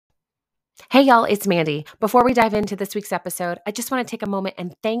Hey, y'all, it's Mandy. Before we dive into this week's episode, I just want to take a moment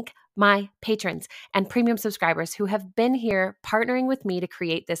and thank my patrons and premium subscribers who have been here partnering with me to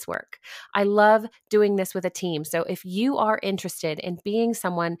create this work. I love doing this with a team. So if you are interested in being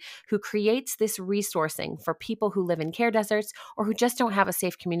someone who creates this resourcing for people who live in care deserts or who just don't have a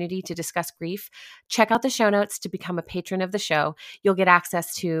safe community to discuss grief, check out the show notes to become a patron of the show. You'll get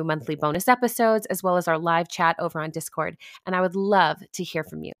access to monthly bonus episodes as well as our live chat over on Discord. And I would love to hear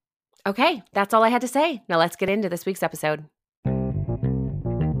from you. Okay, that's all I had to say. Now let's get into this week's episode.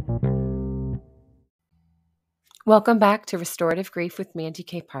 Welcome back to Restorative Grief with Mandy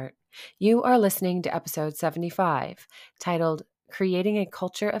Capehart. You are listening to episode 75, titled Creating a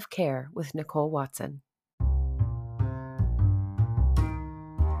Culture of Care with Nicole Watson.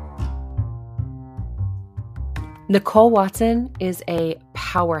 Nicole Watson is a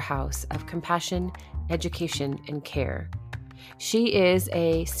powerhouse of compassion, education, and care. She is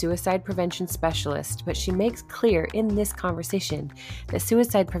a suicide prevention specialist, but she makes clear in this conversation that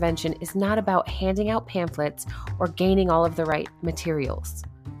suicide prevention is not about handing out pamphlets or gaining all of the right materials.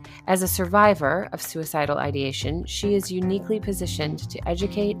 As a survivor of suicidal ideation, she is uniquely positioned to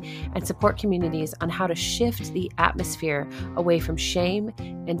educate and support communities on how to shift the atmosphere away from shame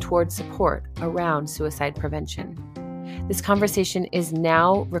and towards support around suicide prevention. This conversation is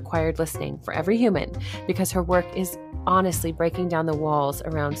now required listening for every human because her work is honestly breaking down the walls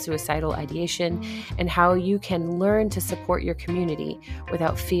around suicidal ideation and how you can learn to support your community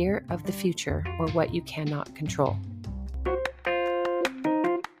without fear of the future or what you cannot control.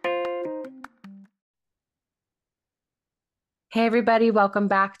 Hey everybody, welcome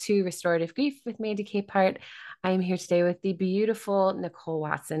back to Restorative Grief with Mandy Capehart. I am here today with the beautiful Nicole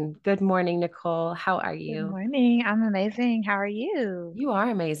Watson. Good morning, Nicole. How are you? Good morning. I'm amazing. How are you? You are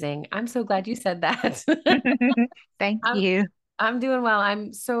amazing. I'm so glad you said that. Thank I'm, you. I'm doing well.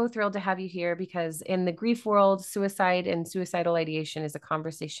 I'm so thrilled to have you here because in the grief world, suicide and suicidal ideation is a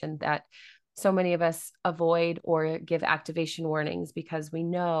conversation that so many of us avoid or give activation warnings because we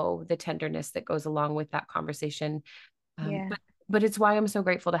know the tenderness that goes along with that conversation. Um, Yeah. but, but it's why I'm so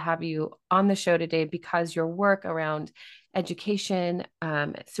grateful to have you on the show today because your work around education,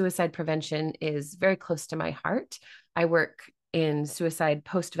 suicide prevention is very close to my heart. I work in suicide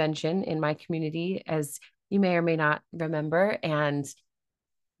postvention in my community, as you may or may not remember. And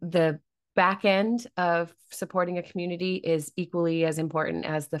the back end of supporting a community is equally as important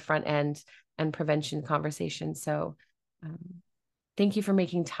as the front end and prevention conversation. So, um, thank you for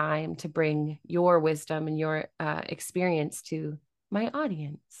making time to bring your wisdom and your experience to my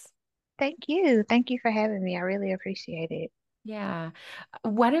audience. Thank you. Thank you for having me. I really appreciate it. Yeah.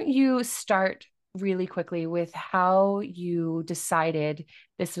 Why don't you start really quickly with how you decided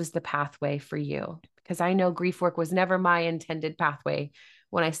this was the pathway for you? Because I know grief work was never my intended pathway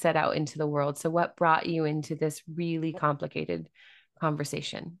when I set out into the world. So, what brought you into this really complicated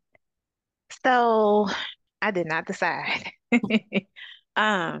conversation? So I did not decide.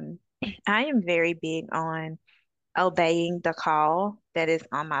 Um, I am very big on obeying the call that is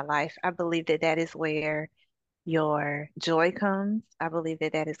on my life. I believe that that is where your joy comes. I believe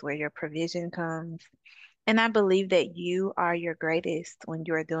that that is where your provision comes. And I believe that you are your greatest when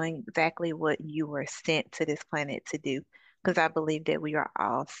you are doing exactly what you were sent to this planet to do. Because I believe that we are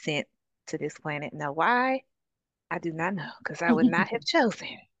all sent to this planet. Now, why? I do not know, because I would not have chosen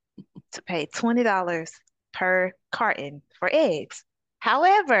to pay $20 per carton for eggs.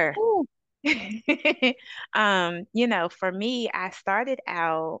 However, Ooh. for me, I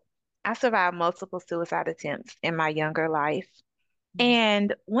survived multiple suicide attempts in my younger life.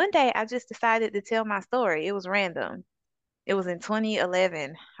 And one day I just decided to tell my story. It was random. It was in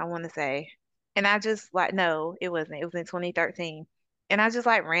 2011, I want to say. And I just like, no, it wasn't. It was in 2013. And I just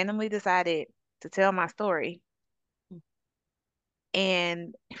like randomly decided to tell my story.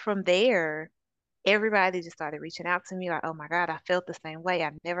 And from there, everybody just started reaching out to me like, oh my God, I felt the same way.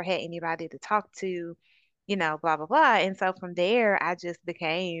 I never had anybody to talk to, blah, blah, blah. And so from there, I just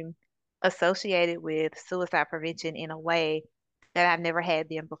became associated with suicide prevention in a way that I never had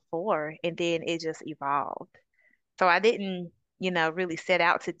been before. And then it just evolved. So I didn't, really set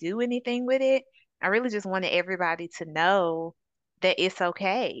out to do anything with it. I really just wanted everybody to know that it's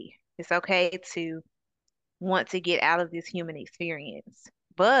okay. It's okay to want to get out of this human experience.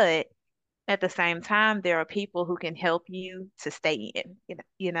 But at the same time, there are people who can help you to stay in,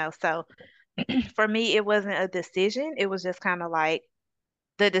 So for me, it wasn't a decision. It was just kind of like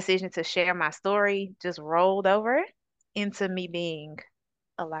the decision to share my story just rolled over into me being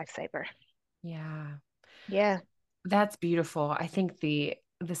a lifesaver. Yeah. Yeah. That's beautiful. I think the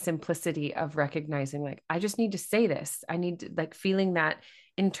simplicity of recognizing like I just need to say this. I need to like feeling that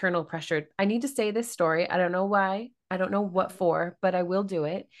internal pressure. I need to say this story. I don't know why. I don't know what Mhm. for, but I will do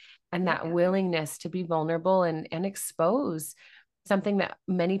it. And that Yeah, willingness to be vulnerable and expose something that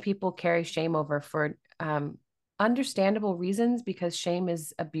many people carry shame over for understandable reasons, because shame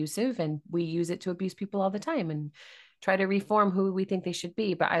is abusive and we use it to abuse people all the time and try to reform who we think they should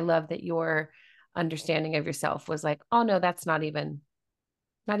be. But I love that your understanding of yourself was like, oh no, that's not even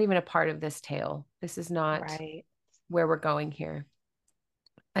a part of this tale. This is not right. where we're going here.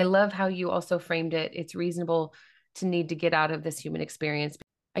 I love how you also framed it. It's reasonable to need to get out of this human experience.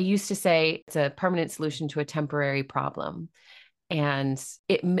 I used to say it's a permanent solution to a temporary problem. And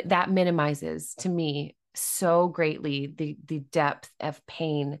that minimizes to me so greatly the depth of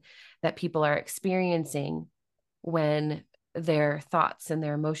pain that people are experiencing when their thoughts and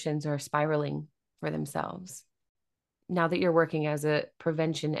their emotions are spiraling for themselves. Now that you're working as a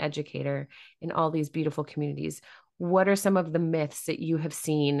prevention educator in all these beautiful communities, what are some of the myths that you have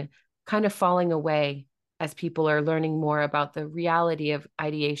seen kind of falling away as people are learning more about the reality of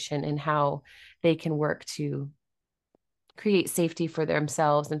ideation and how they can work to create safety for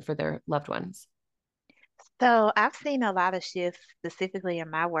themselves and for their loved ones? So I've seen a lot of shifts specifically in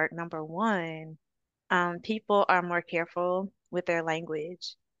my work. Number one, people are more careful with their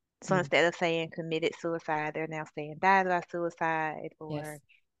language. So Mm, instead of saying committed suicide, they're now saying died by suicide or,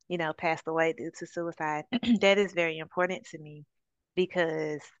 yes. passed away due to suicide. That is very important to me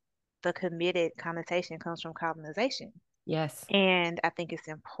because the committed connotation comes from colonization. Yes. And I think it's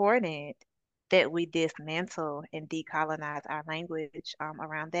important that we dismantle and decolonize our language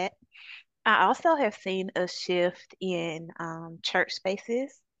around that. I also have seen a shift in church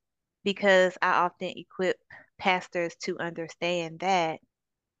spaces because I often equip pastors to understand that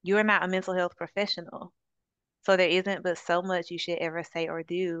you're not a mental health professional. So there isn't but so much you should ever say or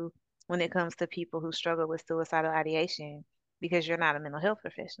do when it comes to people who struggle with suicidal ideation because you're not a mental health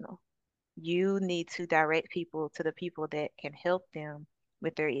professional. You need to direct people to the people that can help them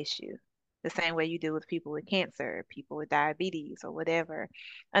with their issue. The same way you do with people with cancer, people with diabetes, or whatever.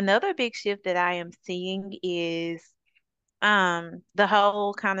 Another big shift that I am seeing is the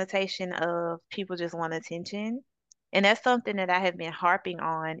whole connotation of people just want attention. And that's something that I have been harping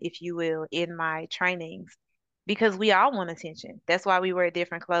on, if you will, in my trainings, because we all want attention. That's why we wear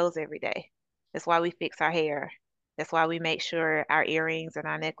different clothes every day. That's why we fix our hair. That's why we make sure our earrings and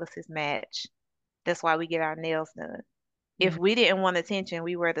our necklaces match. That's why we get our nails done. If Yeah. we didn't want attention,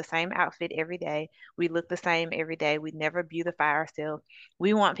 we wear the same outfit every day. We look the same every day. We never beautify ourselves.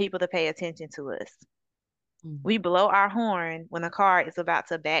 We want people to pay attention to us. Mm. We blow our horn when a car is about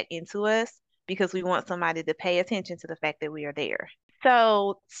to back into us because we want somebody to pay attention to the fact that we are there.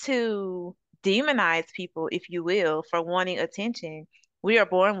 So, to demonize people, if you will, for wanting attention, we are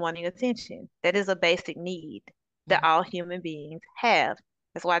born wanting attention. That is a basic need that Mm. all human beings have.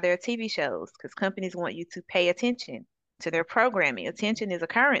 That's why there are TV shows, because companies want you to pay attention to their programming. Attention is a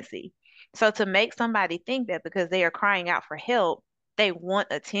currency. So, to make somebody think that because they are crying out for help, they want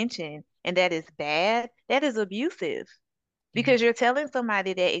attention and that is bad, that is abusive Yeah. because you're telling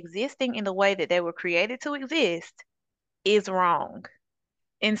somebody that existing in the way that they were created to exist is wrong.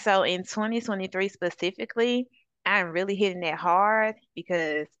 And so in 2023 specifically, I'm really hitting that hard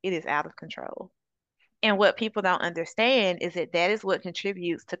because it is out of control. And what people don't understand is that that is what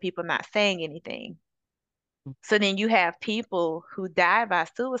contributes to people not saying anything. So then you have people who die by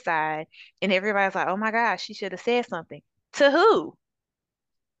suicide, and everybody's like, oh my gosh, she should have said something. To who?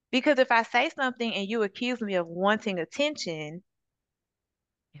 Because if I say something and you accuse me of wanting attention,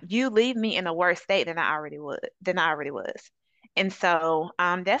 Yeah. you leave me in a worse state than I already was. And so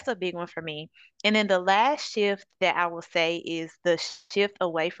that's a big one for me. And then the last shift that I will say is the shift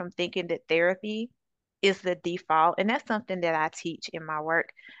away from thinking that therapy is the default. And that's something that I teach in my work.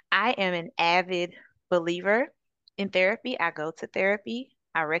 I am an avid believer in therapy. I go to therapy.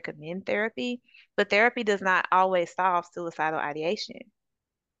 I recommend therapy, but therapy does not always solve suicidal ideation.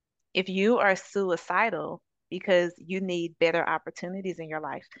 If you are suicidal because you need better opportunities in your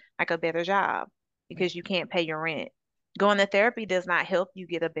life, like a better job, Right. because you can't pay your rent, going to therapy does not help you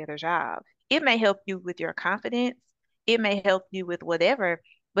get a better job. It may help you with your confidence, it may help you with whatever,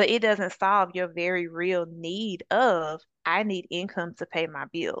 but it doesn't solve your very real need of, I need income to pay my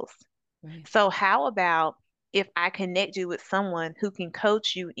bills. Right. So, how about if I connect you with someone who can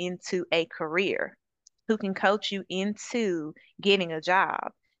coach you into a career, who can coach you into getting a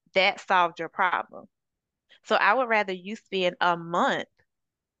job? That solved your problem. So, I would rather you spend a month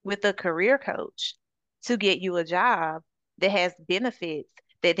with a career coach to get you a job that has benefits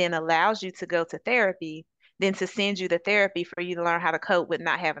that then allows you to go to therapy than to send you to therapy for you to learn how to cope with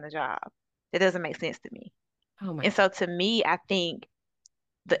not having a job. That doesn't make sense to me. Oh my And God. so, to me, I think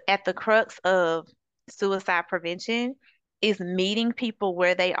at the crux of suicide prevention is meeting people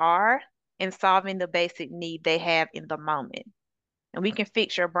where they are and solving the basic need they have in the moment. And we can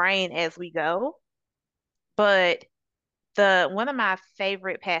fix your brain as we go. But the one of my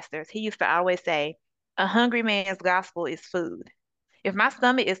favorite pastors, he used to always say, a hungry man's gospel is food. If my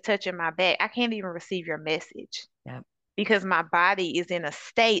stomach is touching my back, I can't even receive your message Yeah. because my body is in a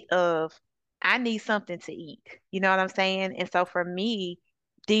state of, I need something to eat. You know what I'm saying? And so for me,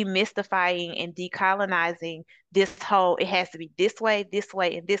 demystifying and decolonizing this whole, it has to be this way,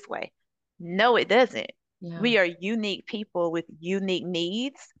 and this way. No, it doesn't. Yeah. We are unique people with unique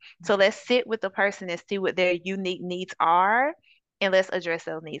needs. So let's sit with the person and see what their unique needs are, and let's address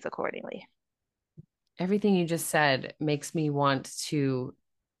those needs accordingly. Everything you just said makes me want to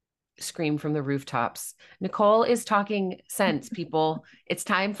scream from the rooftops. Nicole is talking sense, people. It's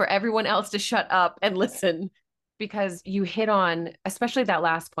time for everyone else to shut up and listen because you hit on, especially that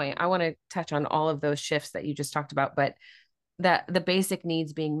last point. I want to touch on all of those shifts that you just talked about, but that the basic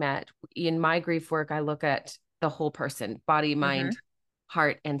needs being met. In my grief work, I look at the whole person, body, Hmm. mind,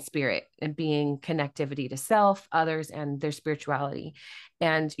 heart, and spirit, and being connectivity to self, others, and their spirituality.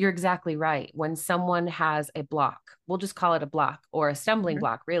 And you're exactly right. When someone has a block, we'll just call it a block or a stumbling Hmm.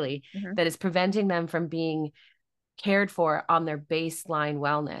 block, really, Hmm. that is preventing them from being cared for on their baseline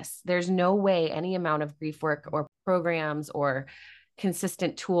wellness. There's no way any amount of grief work or programs or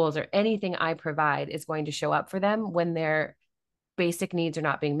consistent tools or anything I provide is going to show up for them when their basic needs are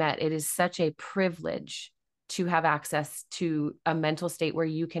not being met. It is such a privilege to have access to a mental state where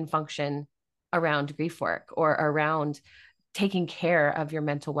you can function around grief work or around taking care of your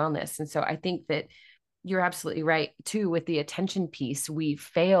mental wellness. And so I think that you're absolutely right too with the attention piece. We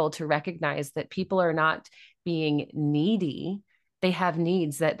fail to recognize that people are not being needy. They have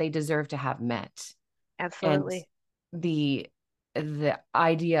needs that they deserve to have met. And Absolutely. the the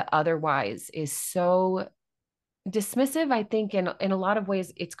idea otherwise is so dismissive. I think in a lot of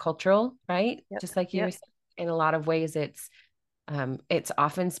ways it's cultural, right? Yep. Just like you were Yep. saying, in a lot of ways it's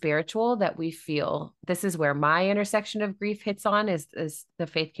often spiritual that we feel. This is where my intersection of grief hits on is the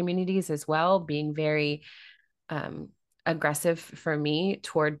faith communities as well, being very um aggressive for me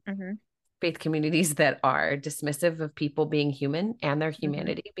toward Hmm. faith communities that are dismissive of people being human and their Hmm.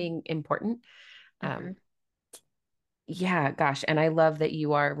 humanity being important. Hmm. um yeah, gosh. And I love that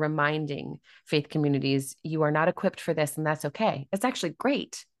you are reminding faith communities you are not equipped for this, and that's okay. It's actually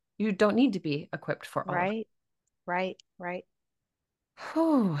great. You don't need to be equipped for all of it. Right. Right. Right.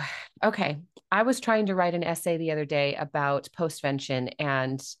 Whew. Okay. I was trying to write an essay the other day about postvention,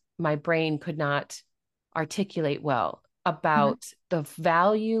 and my brain could not articulate well Hmm. about the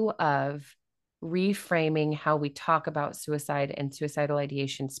value of reframing how we talk about suicide and suicidal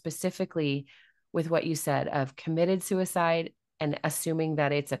ideation, specifically with what you said of committed suicide and assuming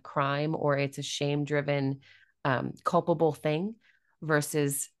that it's a crime or it's a shame driven, culpable thing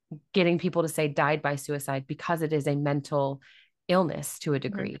versus getting people to say died by suicide because it is a mental illness to a Hmm.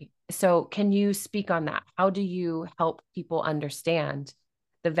 degree. So, can you speak on that? How do you help people understand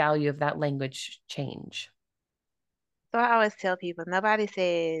the value of that language change? So I always tell people, nobody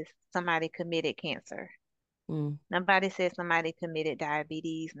says somebody committed cancer. Mm, Nobody says somebody committed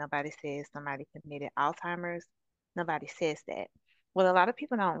diabetes. Nobody says somebody committed Alzheimer's. Nobody says that. What a lot of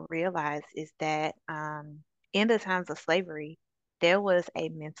people don't realize is that in the times of slavery, there was a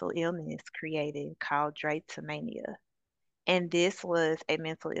mental illness created called drapetomania. And this was a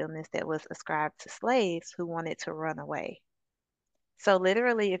mental illness that was ascribed to slaves who wanted to run away. So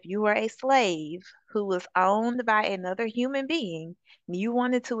literally, if you were a slave who was owned by another human being, and you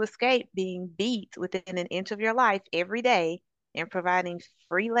wanted to escape being beat within an inch of your life every day and providing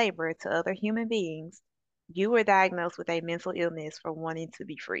free labor to other human beings, you were diagnosed with a mental illness for wanting to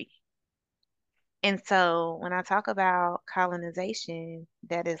be free. And so when I talk about colonization,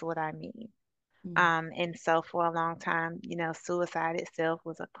 that is what I mean. mm, And so for a long time, suicide itself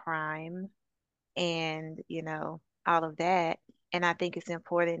was a crime and, all of that. And I think it's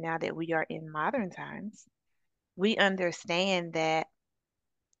important now that we are in modern times, we understand that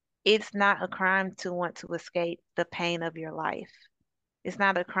it's not a crime to want to escape the pain of your life. It's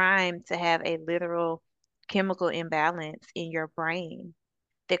not a crime to have a literal chemical imbalance in your brain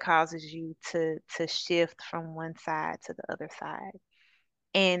that causes you to shift from one side to the other side.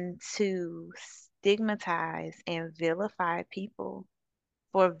 And to stigmatize and vilify people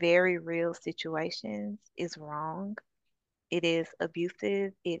for very real situations is wrong. It is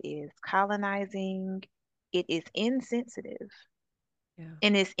abusive, it is colonizing, it is insensitive. yeah.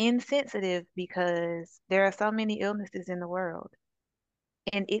 And it's insensitive because there are so many illnesses in the world,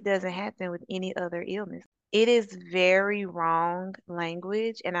 and it doesn't happen with any other illness. it is very wrong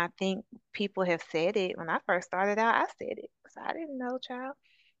language, and I think people have said it. When I first started out, I said it because I didn't know, child.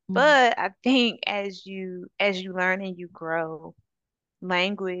 Mm. But I think as you learn and you grow,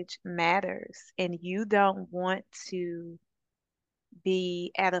 language matters, and you don't want to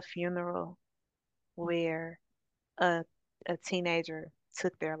be at a funeral where a a teenager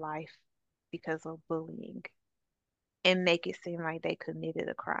took their life because of bullying and make it seem like they committed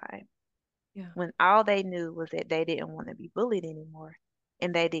a crime Yeah. when all they knew was that they didn't want to be bullied anymore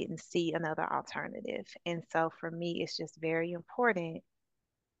and they didn't see another alternative. And so for me, it's just very important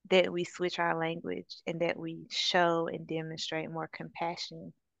that we switch our language and that we show and demonstrate more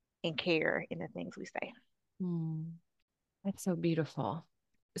compassion and care in the things we say. Mm. That's so beautiful.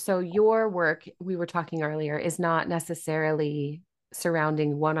 So, your work, we were talking earlier, is not necessarily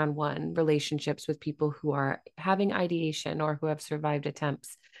surrounding one on one relationships with people who are having ideation or who have survived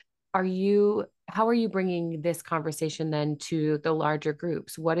attempts. How are you bringing this conversation then to the larger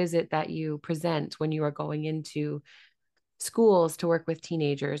groups? What is it that you present when you are going into schools to work with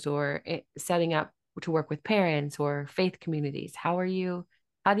teenagers or setting up to work with parents or faith communities? How do you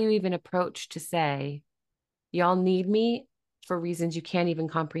even approach to say, y'all need me for reasons you can't even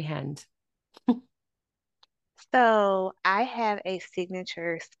comprehend? So I have a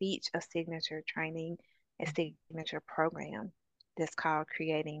signature speech, a signature training, a signature program that's called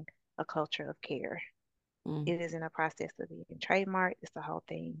Creating a Culture of Care. Mm, It is in the process of being trademarked. It's the whole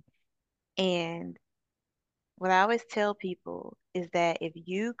thing. And what I always tell people is that if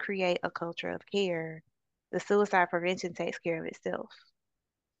you create a culture of care, the suicide prevention takes care of itself.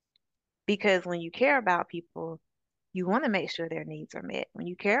 Because when you care about people, you want to make sure their needs are met. When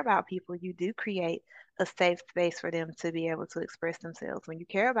you care about people, you do create a safe space for them to be able to express themselves. When you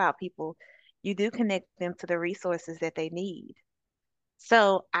care about people, you do connect them to the resources that they need.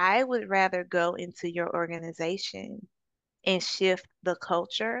 So I would rather go into your organization and shift the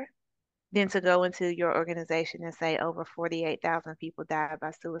culture than to go into your organization and say over 48,000 people died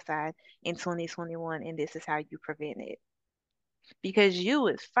by suicide in 2021, and this is how you prevent it. Because you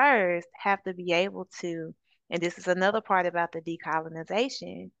would first have to be able to, and this is another part about the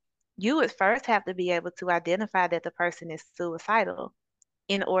decolonization, you would first have to be able to identify that the person is suicidal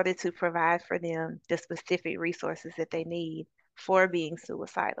in order to provide for them the specific resources that they need for being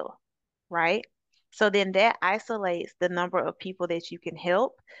suicidal, right? So then that isolates the number of people that you can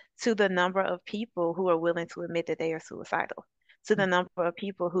help to the number of people who are willing to admit that they are suicidal, to the mm, number of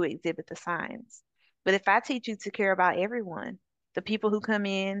people who exhibit the signs. But if I teach you to care about everyone, the people who come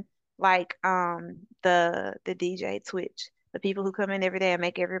in like the DJ Twitch, the people who come in every day and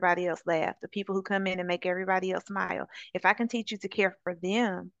make everybody else laugh, the people who come in and make everybody else smile, if I can teach you to care for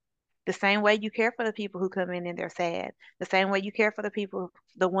them, the same way you care for the people who come in and they're sad, the same way you care for the people,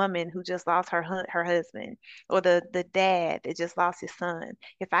 the woman who just lost her husband, or the dad that just lost his son.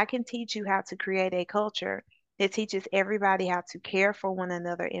 If I can teach you how to create a culture that teaches everybody how to care for one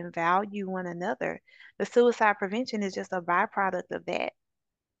another and value one another, the suicide prevention is just a byproduct of that.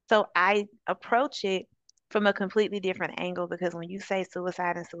 So I approach it from a completely different angle because when you say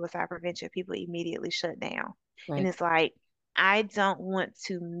suicide and suicide prevention, people immediately shut down. And right. it's like, I don't want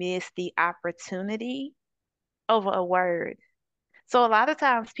to miss the opportunity over a word. So a lot of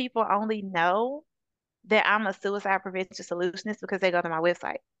times people only know that I'm a suicide prevention solutionist because they go to my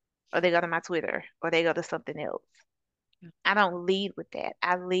website or they go to my Twitter or they go to something else. I don't lead with that.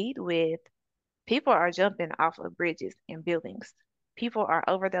 I lead with people are jumping off of bridges and buildings. People are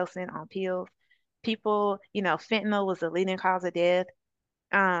overdosing on pills. People, fentanyl was the leading cause of death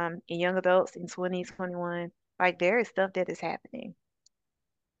in young adults in 2021. Like there is stuff that is happening.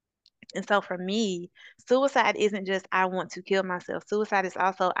 And so for me, suicide isn't just I want to kill myself. Suicide is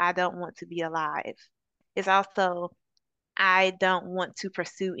also I don't want to be alive. It's also I don't want to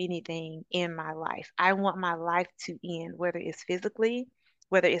pursue anything in my life. I want my life to end, whether it's physically,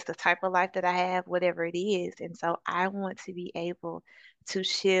 whether it's the type of life that I have, whatever it is. And so I want to be able to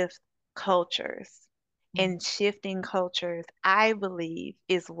shift cultures. Mm, And shifting cultures, I believe,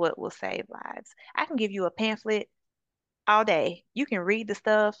 is what will save lives. I can give you a pamphlet all day. You can read the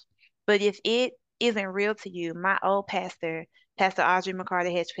stuff, but if it isn't real to you, my old pastor, Pastor Audrey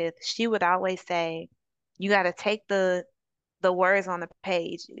McCarter Hedgepeth, she would always say, you got to take the words on the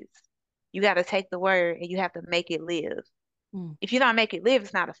pages. You got to take the word and you have to make it live. mm, If you don't make it live,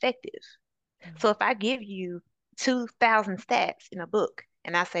 it's not effective. mm, So if I give you 2,000 stats in a book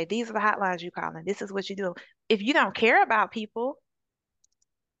and I say, these are the hotlines you call and this is what you do. If you don't care about people,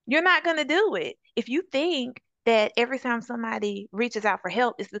 you're not going to do it. If you think that every time somebody reaches out for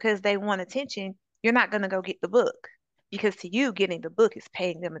help is because they want attention, you're not going to go get the book because to you, getting the book is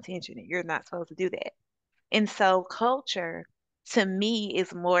paying them attention and you're not supposed to do that. And so culture to me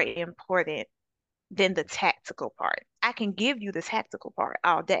is more important than the tactical part. I can give you the tactical part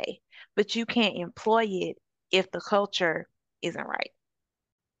all day, but you can't employ it if the culture isn't right.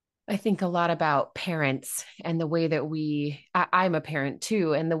 I think a lot about parents and the way that I'm a parent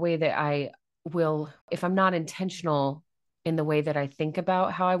too, and the way that I will, if I'm not intentional in the way that I think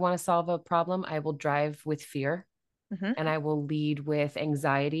about how I want to solve a problem, I will drive with fear Hmm. and I will lead with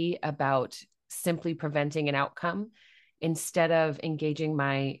anxiety about simply preventing an outcome instead of engaging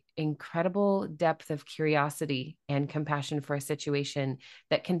my incredible depth of curiosity and compassion for a situation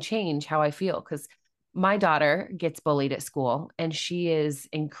that can change how I feel. Because my daughter gets bullied at school and she is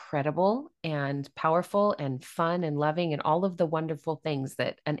incredible and powerful and fun and loving and all of the wonderful things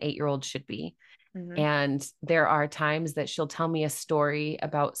that an 8-year-old should be. Hmm. And there are times that she'll tell me a story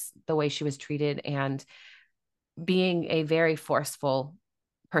about the way she was treated. And being a very forceful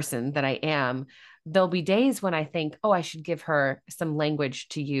person that I am, there'll be days when I think, oh, I should give her some language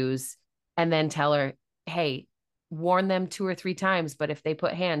to use and then tell her, hey, warn them 2 or 3 times, but if they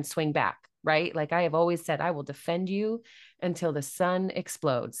put hands, swing back, right? Like I have always said, I will defend you until the sun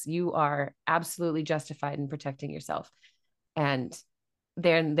explodes. You are absolutely justified in protecting yourself. And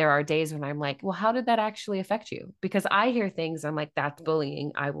then there are days when I'm like, well, how did that actually affect you? Because I hear things, I'm like, that's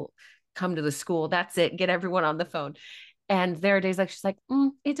bullying. I will come to the school. That's it. Get everyone on the phone. And there are days like she's like,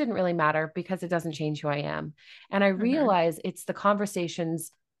 it didn't really matter because it doesn't change who I am. And I Hmm. realize it's the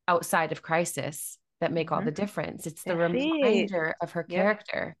conversations outside of crisis that make all Hmm. the difference. It's the That's it. reminder of her Yep.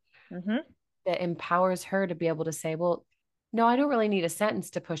 character Hmm. that empowers her to be able to say, well, no, I don't really need a sentence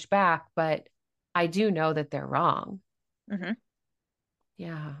to push back, but I do know that they're wrong. Hmm.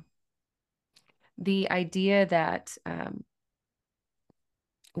 Yeah. The idea that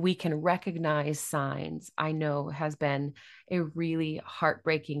we can recognize signs, I know has been a really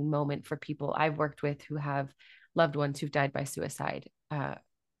heartbreaking moment for people I've worked with who have loved ones who've died by suicide,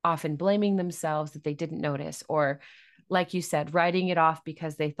 often blaming themselves that they didn't notice, or like you said, writing it off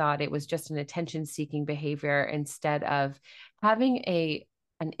because they thought it was just an attention seeking behavior instead of having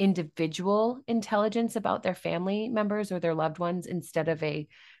an individual intelligence about their family members or their loved ones instead of a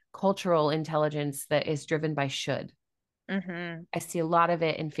cultural intelligence that is driven by should. Hmm. I see a lot of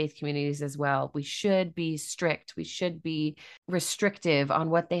it in faith communities as well. We should be strict. We should be restrictive on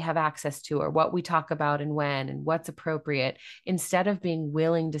what they have access to or what we talk about and when and what's appropriate, instead of being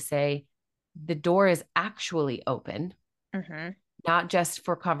willing to say, the door is actually open, Hmm. not just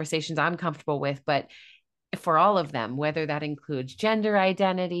for conversations I'm comfortable with, but for all of them, whether that includes gender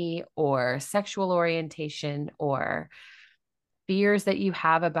identity or sexual orientation or fears that you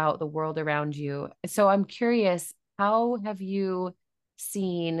have about the world around you. So I'm curious, how have you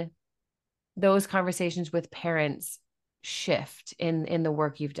seen those conversations with parents shift in the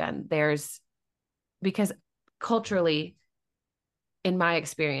work you've done? There's because culturally, in my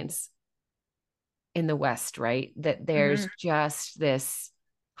experience in the West, right, that Hmm. there's just this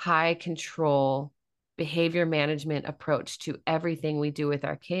high control behavior management approach to everything we do with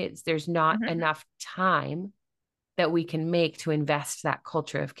our kids. There's not Hmm. enough time that we can make to invest that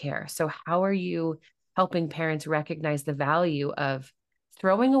culture of care. So, how are you helping parents recognize the value of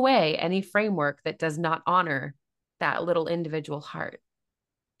throwing away any framework that does not honor that little individual heart?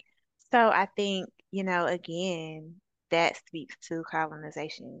 So I think, again, that speaks to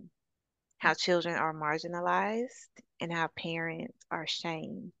colonization, how children are marginalized and how parents are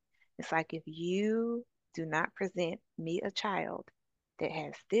shamed. It's like if you do not present me a child that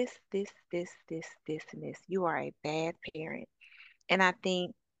has this, and this, you are a bad parent. And I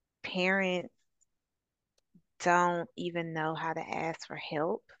think parents don't even know how to ask for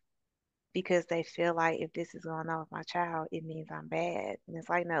help because they feel like if this is going on with my child, it means I'm bad. And it's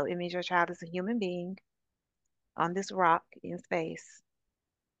like, no, it means your child is a human being on this rock in space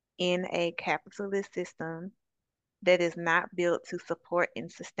in a capitalist system that is not built to support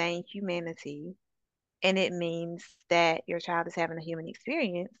and sustain humanity. And it means that your child is having a human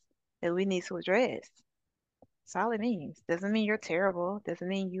experience that we need to address. That's all it means. Doesn't mean you're terrible. Doesn't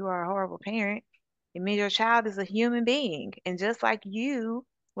mean you are a horrible parent. It means your child is a human being. And just like you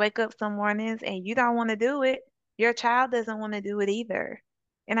wake up some mornings and you don't want to do it, your child doesn't want to do it either.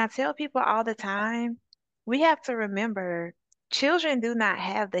 And I tell people all the time, we have to remember children do not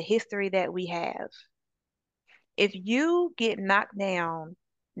have the history that we have. If you get knocked down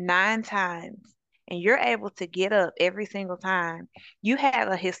 9 times and you're able to get up every single time, you have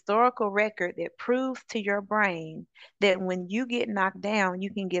a historical record that proves to your brain that when you get knocked down, you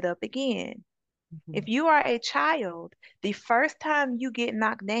can get up again. If Mhm. you are a child, the first time you get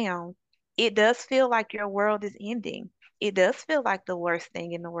knocked down, it does feel like your world is ending. It does feel like the worst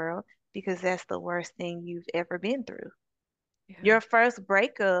thing in the world. because that's the worst thing you've ever been through. Yeah. Your first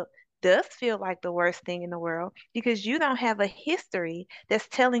breakup does feel like the worst thing in the world because you don't have a history that's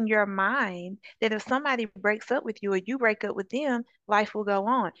telling your mind that if somebody breaks up with you or you break up with them, life will go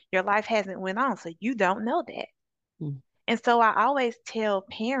on. Your life hasn't went on, so you don't know that. Mm. And so I always tell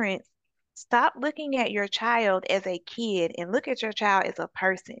parents, stop looking at your child as a kid and look at your child as a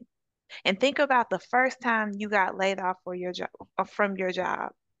person. And think about the first time you got laid off for your job from your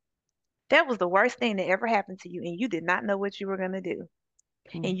job. That was the worst thing that ever happened to you, and you did not know what you were going to do.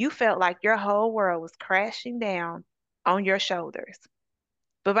 Mm. And you felt like your whole world was crashing down on your shoulders.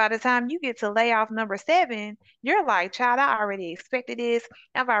 But by the time you get to layoff number 7, you're like, child, I already expected this.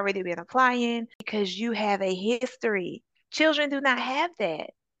 I've already been applying because you have a history. Children do not have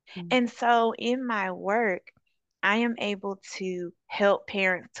that. Mm. And so in my work, I am able to help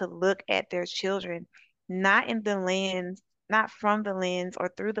parents to look at their children not in the lens, not from the lens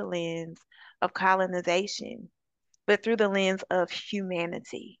or through the lens of colonization, but through the lens of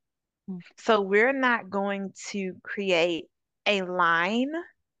humanity. Mm. So we're not going to create a line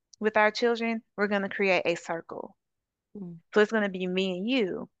with our children. We're going to create a circle. Mm. So it's going to be me and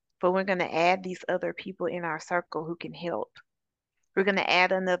you, but we're going to add these other people in our circle who can help. We're going to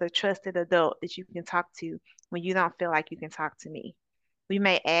add another trusted adult that you can talk to when you don't feel like you can talk to me. We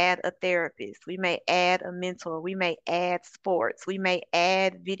may add a therapist. We may add a mentor. We may add sports. We may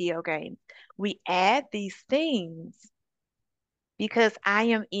add video games. We add these things because I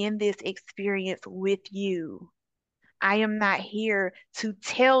am in this experience with you. I am not here to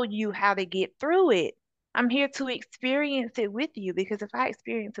tell you how to get through it. I'm here to experience it with you because if I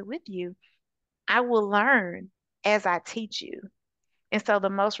experience it with you, I will learn as I teach you. And so the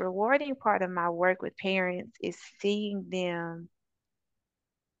most rewarding part of my work with parents is seeing them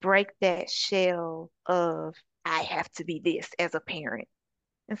break that shell of, I have to be this as a parent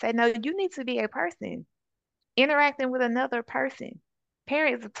and say, no, you need to be a person interacting with another person.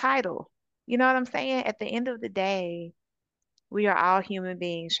 Parent is a title. You know what I'm saying? At the end of the day, we are all human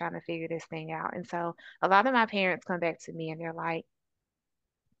beings trying to figure this thing out. And so a lot of my parents come back to me and they're like,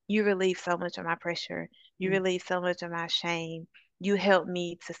 you relieve so much of my pressure. You Mm. relieve so much of my shame. You help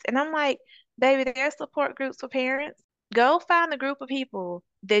me to, and I'm like, baby, there's support groups for parents. Go find a group of people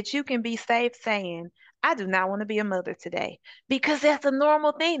that you can be safe saying, I do not want to be a mother today. Because that's a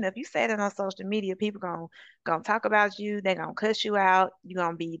normal thing. If you say that on social media, people gonna talk about you, they're gonna cuss you out, you're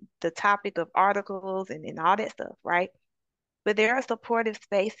gonna be the topic of articles and all that stuff, right? But there are supportive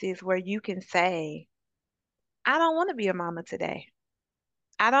spaces where you can say, I don't want to be a mama today.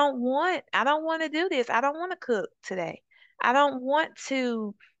 I don't want to do this. I don't want to cook today. I don't want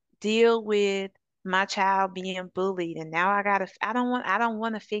to deal with my child being bullied and now I don't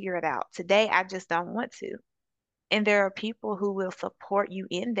want to figure it out. Today I just don't want to. And there are people who will support you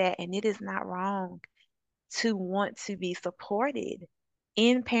in that and it is not wrong to want to be supported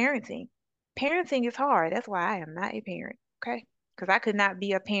in parenting. Parenting is hard. That's why I am not a parent, okay? Because I could not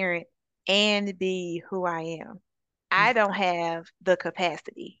be a parent and be who I am. I Mm. don't have the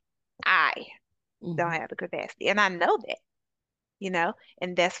capacity. I don't Mhm. have the capacity. And I know that, you know,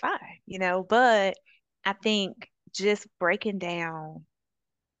 and that's fine, but I think just breaking down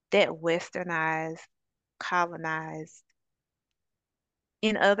that westernized, colonized,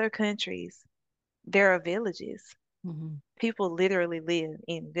 in other countries, there are villages. Mhm. People literally live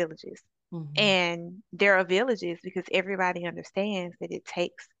in villages. Mhm. And there are villages because everybody understands that it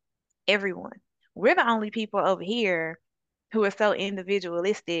takes everyone. We're the only people over here who are so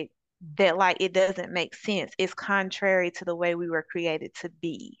individualistic Mm. that like it doesn't make sense. It's contrary to the way we were created to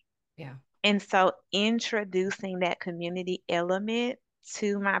be. Yeah. And so introducing that community element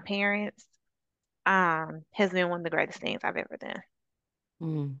to my parents has been one of the greatest things I've ever done.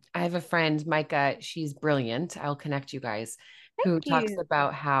 Mm. I have a friend, Micah. She's brilliant. I'll connect you guys, Thank who talks you.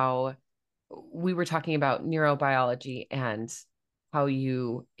 about how we were talking about neurobiology and how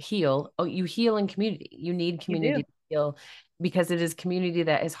you heal. Oh, you heal in community. You need You do. community to heal because it is community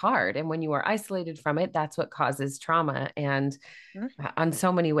that is hard. And when you are isolated from it, that's what causes trauma and Mhm. on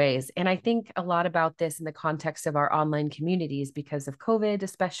so many ways. And I think a lot about this in the context of our online communities because of COVID,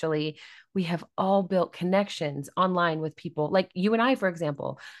 especially. We have all built connections online with people like you and I, for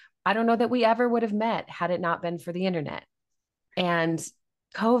example. I don't know that we ever would have met had it not been for the internet. And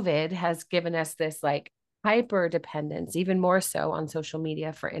COVID has given us this like hyper dependence, even more so on social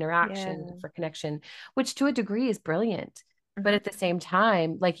media for interaction, Yeah. for connection, which to a degree is brilliant. But Hmm. at the same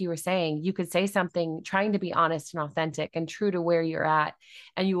time, like you were saying, you could say something trying to be honest and authentic and true to where you're at,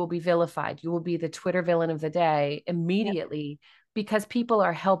 and you will be vilified. You will be the Twitter villain of the day Yep. immediately because people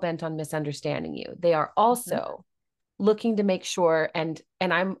are hell bent on misunderstanding you. They are Hmm. also looking to make sure, and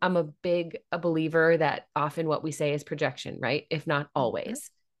I'm a believer that often what we say is projection, right? If not Mhm.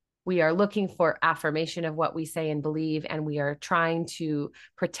 always. We are looking for affirmation of what we say and believe, and we are trying to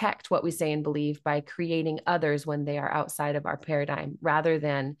protect what we say and believe by creating others when they are outside of our paradigm, rather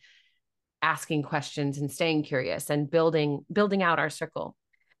than asking questions and staying curious and building out our circle.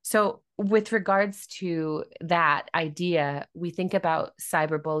 So with regards to that idea, we think about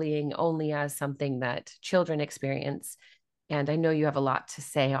cyberbullying only as something that children experience. And I know you have a lot to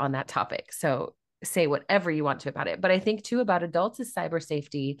say on that topic. So say whatever you want to about it. But I think too about adults is cyber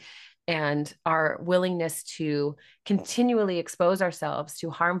safety and our willingness to continually expose ourselves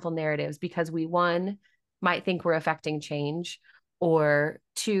to harmful narratives because we, one, might think we're affecting change, or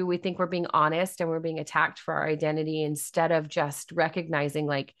two, we think we're being honest and we're being attacked for our identity, instead of just recognizing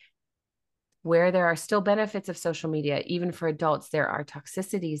like where there are still benefits of social media. Even for adults, there are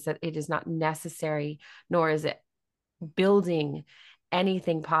toxicities that it is not necessary, nor is it building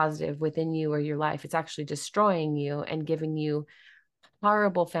anything positive within you or your life. It's actually destroying you and giving you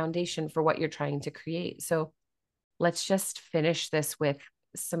horrible foundation for what you're trying to create. So let's just finish this with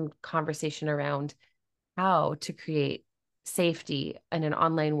some conversation around how to create safety in an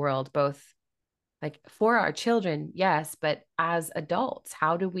online world, both like for our children, yes, but as adults,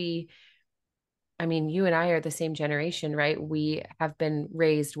 how do we? I mean, you and I are the same generation, right? We have been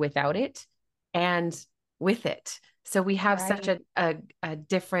raised without it and with it. So we have such Right. a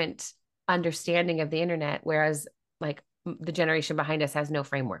different understanding of the internet, whereas like the generation behind us has no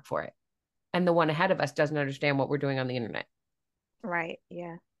framework for it. And the one ahead of us doesn't understand what we're doing on the internet. Right.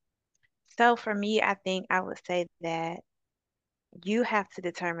 Yeah. So for me, I think I would say that you have to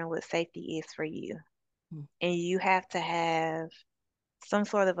determine what safety is for you. Mm. And you have to have some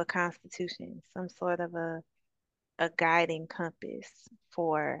sort of a constitution, some sort of a guiding compass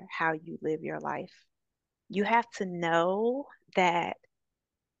for how you live your life. You have to know that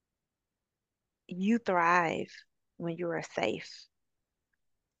you thrive when you are safe.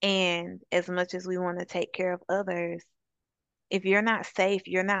 And as much as we want to take care of others, if you're not safe,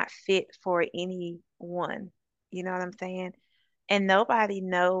 you're not fit for anyone. You know what I'm saying? And nobody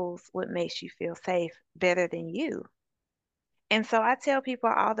knows what makes you feel safe better than you. And so I tell people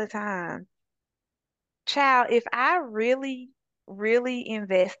all the time, child, if I really, really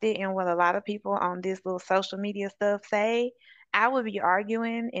invested in what a lot of people on this little social media stuff say, I would be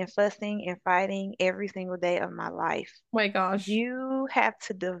arguing and fussing and fighting every single day of my life. My gosh. You have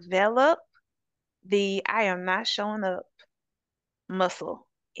to develop the I am not showing up muscle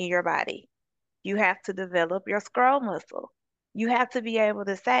in your body. You have to develop your scroll muscle. You have to be able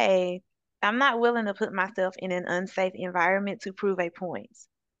to say, I'm not willing to put myself in an unsafe environment to prove a point.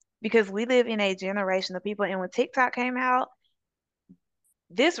 Because we live in a generation of people, and when TikTok came out,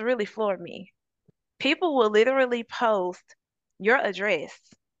 this really floored me. People will literally post your address,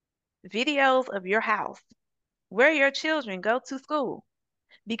 videos of your house, where your children go to school,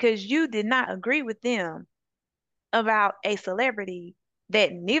 because you did not agree with them about a celebrity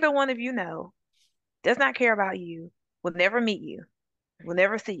that neither one of you know, does not care about you, will never meet you, will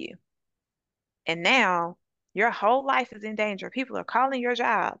never see you. And now your whole life is in danger. People are calling your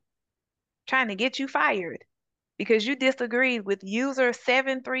job, trying to get you fired because you disagreed with user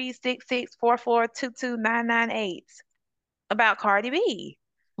 73664422998 about Cardi B.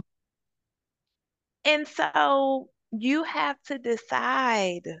 And so you have to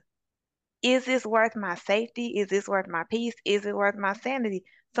decide, is this worth my safety? Is this worth my peace? Is it worth my sanity?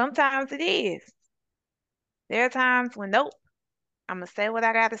 Sometimes it is. There are times when, nope, I'm going to say what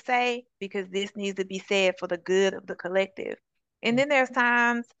I got to say because this needs to be said for the good of the collective. And then there's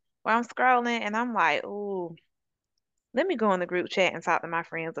times where I'm scrolling and I'm like, ooh, let me go in the group chat and talk to my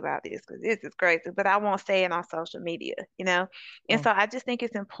friends about this because this is crazy, but I won't say it on social media, you know? And Yeah. so I just think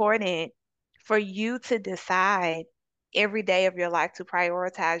it's important for you to decide every day of your life to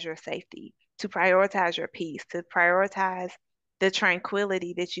prioritize your safety, to prioritize your peace, to prioritize the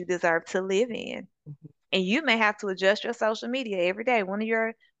tranquility that you deserve to live in. And you may have to adjust your social media every day. One of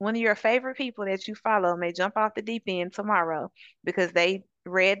your favorite people that you follow may jump off the deep end tomorrow because they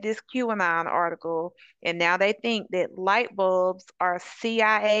read this QAnon article and now they think that light bulbs are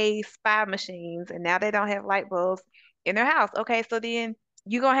CIA spy machines and now they don't have light bulbs in their house. Okay, so then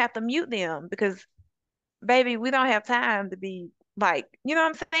you're gonna have to mute them because baby, we don't have time to be like, you know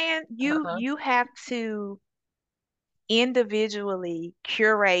what I'm saying? You Uh-huh. you have to individually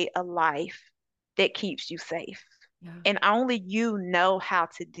curate a life that keeps you safe. Yeah. And only you know how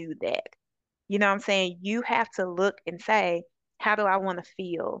to do that. You know what I'm saying? You have to look and say, how do I want to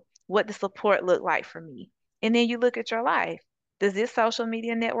feel? What does support look like for me? And then you look at your life. Does this social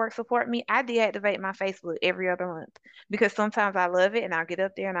media network support me? I deactivate my Facebook every other month because sometimes I love it and I'll get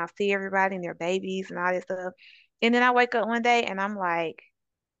up there and I'll see everybody and their babies and all that stuff. And then I wake up one day and I'm like,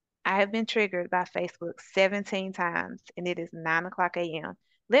 I have been triggered by Facebook 17 times and it is 9 o'clock a.m.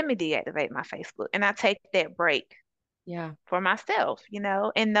 Let me deactivate my Facebook. And I take that break Yeah. for myself,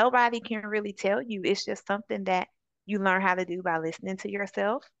 and nobody can really tell you. It's just something that you learn how to do by listening to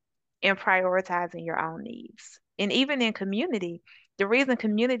yourself and prioritizing your own needs. And even in community, the reason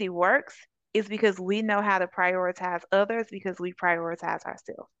community works is because we know how to prioritize others because we prioritize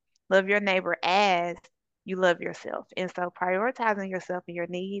ourselves. Love your neighbor as you love yourself. And so prioritizing yourself and your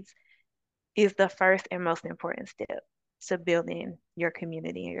needs is the first and most important step to building your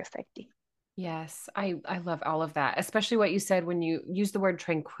community and your safety. Yes, I love all of that, especially what you said when you use the word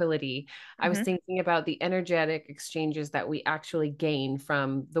tranquility. I was Hmm. thinking about the energetic exchanges that we actually gain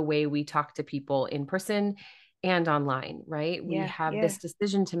from the way we talk to people in person and online, right? We Yeah, have yeah. this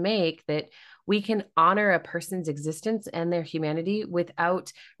decision to make that we can honor a person's existence and their humanity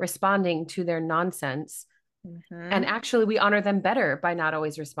without responding to their nonsense. And Hmm. actually, we honor them better by not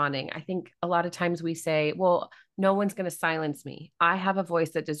always responding. I think a lot of times we say, well, no one's going to silence me. I have a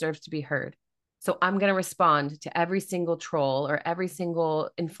voice that deserves to be heard. So I'm going to respond to every single troll or every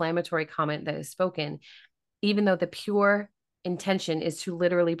single inflammatory comment that is spoken, even though the pure intention is to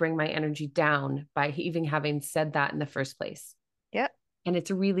literally bring my energy down by even having said that in the first place. Yep. And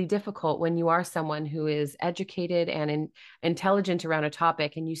it's really difficult when you are someone who is educated and intelligent around a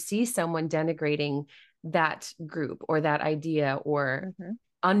topic and you see someone denigrating that group or that idea or Hmm.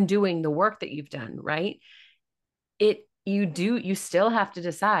 undoing the work that you've done, right? You still have to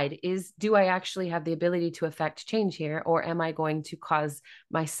decide, is do I actually have the ability to affect change here, or am I going to cause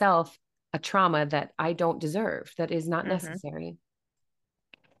myself a trauma that I don't deserve, that is not Hmm. necessary?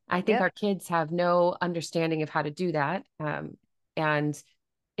 I think Yep. our kids have no understanding of how to do that. And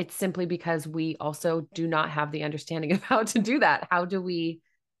it's simply because we also do not have the understanding of how to do that. How do we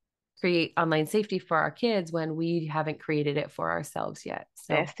create online safety for our kids when we haven't created it for ourselves yet?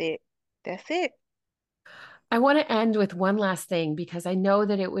 So That's it. That's it. I want to end with one last thing because I know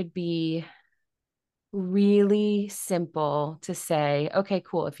that it would be really simple to say, okay,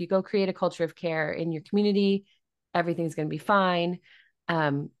 cool. If you go create a culture of care in your community, everything's going to be fine.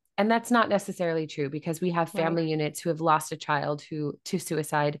 And that's not necessarily true because we have Right. family units who have lost a child who to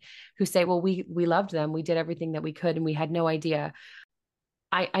suicide who say, well, we loved them. We did everything that we could and we had no idea.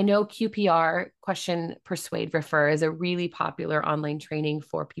 I know QPR, question, persuade, refer, is a really popular online training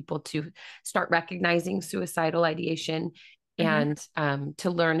for people to start recognizing suicidal ideation Hmm. and to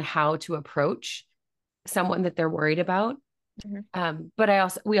learn how to approach someone that they're worried about. Hmm.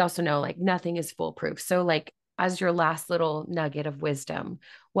 But we also know like nothing is foolproof. So like as your last little nugget of wisdom,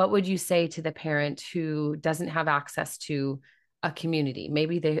 what would you say to the parent who doesn't have access to a community?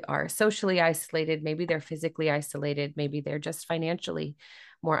 Maybe they are socially isolated, maybe they're physically isolated, maybe they're just financially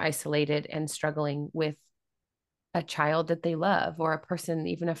more isolated and struggling with a child that they love or a person,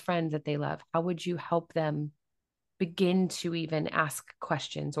 even a friend that they love. How would you help them begin to even ask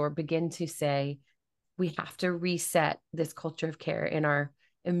questions or begin to say, we have to reset this culture of care in our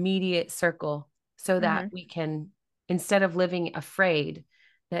immediate circle so that Hmm. we can, instead of living afraid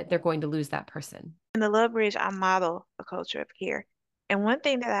that they're going to lose that person. In the Love Bridge, I model a culture of care. And one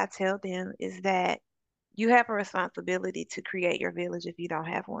thing that I tell them is that you have a responsibility to create your village if you don't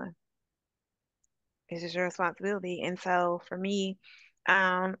have one. It's just your responsibility. And so for me,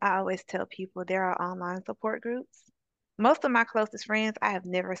 I always tell people there are online support groups. Most of my closest friends I have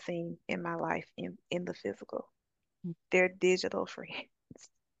never seen in my life in the physical. They're digital friends.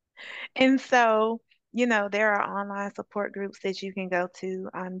 And so, there are online support groups that you can go to.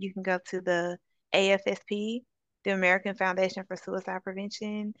 You can go to the AFSP, the American Foundation for Suicide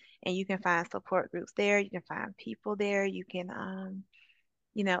Prevention, and you can find support groups there. You can find people there. You can,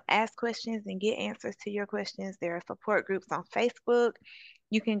 ask questions and get answers to your questions. There are support groups on Facebook.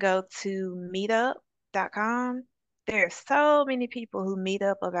 You can go to meetup.com. There are so many people who meet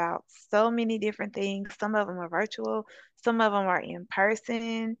up about so many different things. Some of them are virtual, some of them are in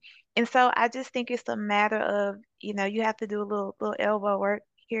person. And so I just think it's a matter of, you have to do a little elbow work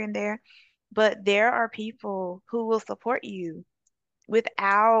here and there. But there are people who will support you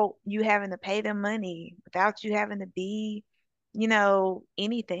without you having to pay them money, without you having to be,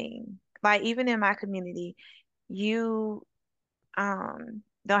 anything. Like even in my community, you don't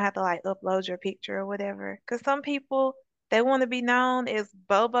have to like upload your picture or whatever. Because some people they want to be known as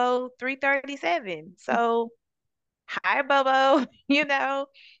Bobo 337. So hi Bobo,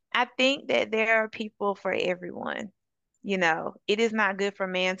 I think that there are people for everyone. It is not good for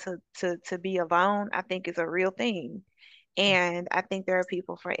man to be alone. I think it's a real thing. And I think there are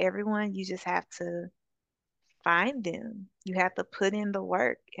people for everyone. You just have to find them. You have to put in the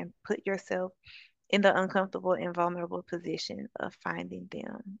work and put yourself in the uncomfortable and vulnerable position of finding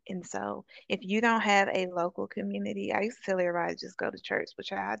them. And so if you don't have a local community, I used to tell everybody just go to church,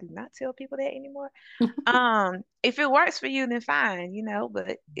 which I do not tell people that anymore. If it works for you, then fine,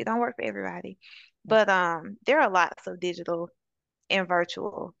 but it don't work for everybody. But there are lots of digital and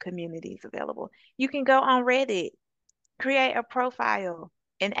virtual communities available. You can go on Reddit, create a profile,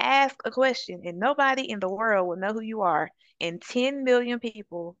 and ask a question, and nobody in the world will know who you are, and 10 million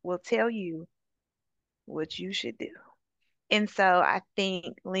people will tell you what you should do. And so I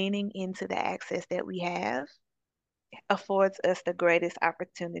think leaning into the access that we have affords us the greatest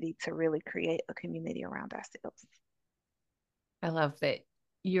opportunity to really create a community around ourselves. I love that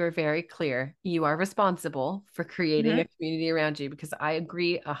you're very clear. You are responsible for creating Mm-hmm. a community around you, because I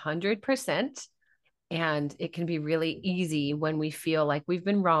agree 100%. And it can be really easy when we feel like we've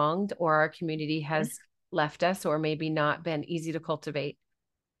been wronged or our community has left us or maybe not been easy to cultivate.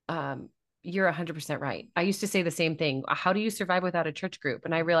 You're 100% right. I used to say the same thing. How do you survive without a church group?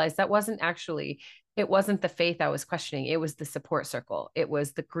 And I realized that it wasn't the faith I was questioning. It was the support circle. It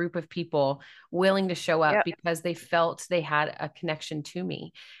was the group of people willing to show up Yep. because they felt they had a connection to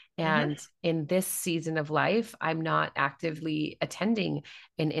me. And in this season of life, I'm not actively attending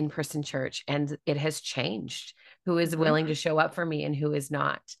an in-person church, and it has changed who is willing to show up for me and who is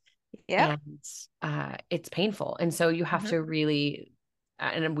not. Yep. And it's painful. And so you have to really,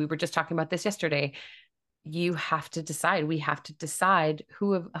 and we were just talking about this yesterday, you have to decide. We have to decide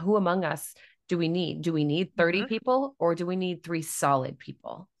who among us do we need? Do we need 30 people, or do we need 3 solid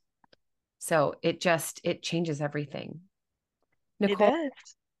people? So it changes everything. Nicole, it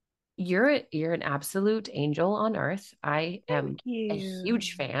does. you're an absolute angel on earth. I am Thank you. a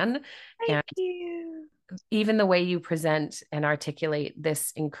huge fan. Thank you. Even the way you present and articulate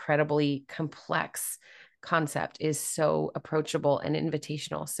this incredibly complex concept is so approachable and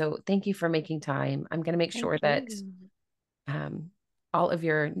invitational. So thank you for making time. I'm going to make sure that all of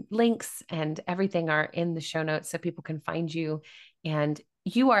your links and everything are in the show notes so people can find you. And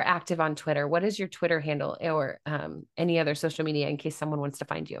you are active on Twitter. What is your Twitter handle, or any other social media in case someone wants to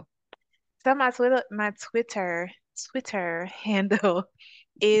find you? So my Twitter handle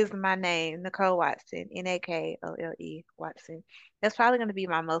is my name, Nicole Watson, Nakole Watson. That's probably going to be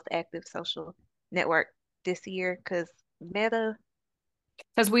my most active social network this year because Meta.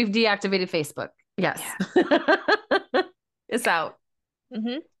 Because we've deactivated Facebook. Yes. Yeah. It's out.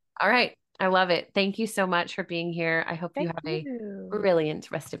 All right. I love it. Thank you so much for being here. I hope you have a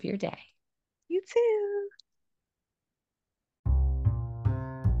brilliant rest of your day. You too.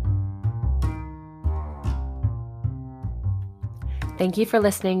 Thank you for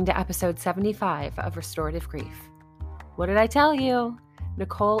listening to episode 75 of Restorative Grief. What did I tell you?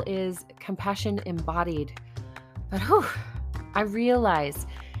 Nicole is compassion embodied. But I realize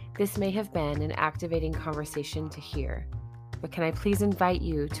this may have been an activating conversation to hear. But can I please invite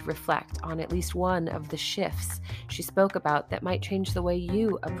you to reflect on at least one of the shifts she spoke about that might change the way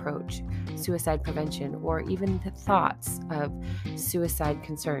you approach suicide prevention, or even the thoughts of suicide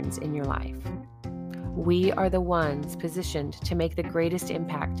concerns in your life? We are the ones positioned to make the greatest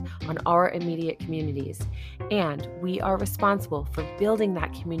impact on our immediate communities, and we are responsible for building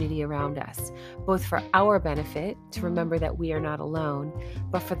that community around us, both for our benefit, to remember that we are not alone,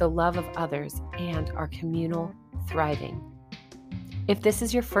 but for the love of others and our communal thriving. If this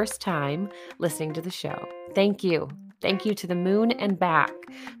is your first time listening to the show, thank you. Thank you to the moon and back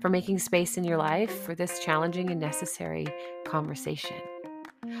for making space in your life for this challenging and necessary conversation.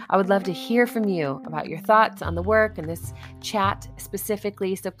 I would love to hear from you about your thoughts on the work and this chat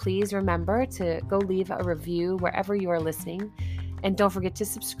specifically, so please remember to go leave a review wherever you are listening. And don't forget to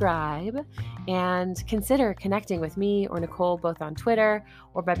subscribe, and consider connecting with me or Nicole both on Twitter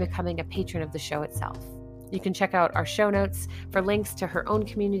or by becoming a patron of the show itself. You can check out our show notes for links to her own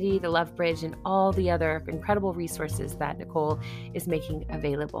community, the Love Bridge, and all the other incredible resources that Nicole is making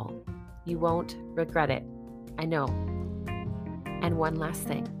available. You won't regret it. I know. And one last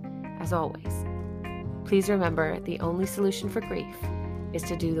thing, as always, please remember the only solution for grief is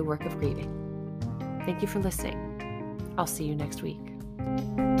to do the work of grieving. Thank you for listening. I'll see you next week.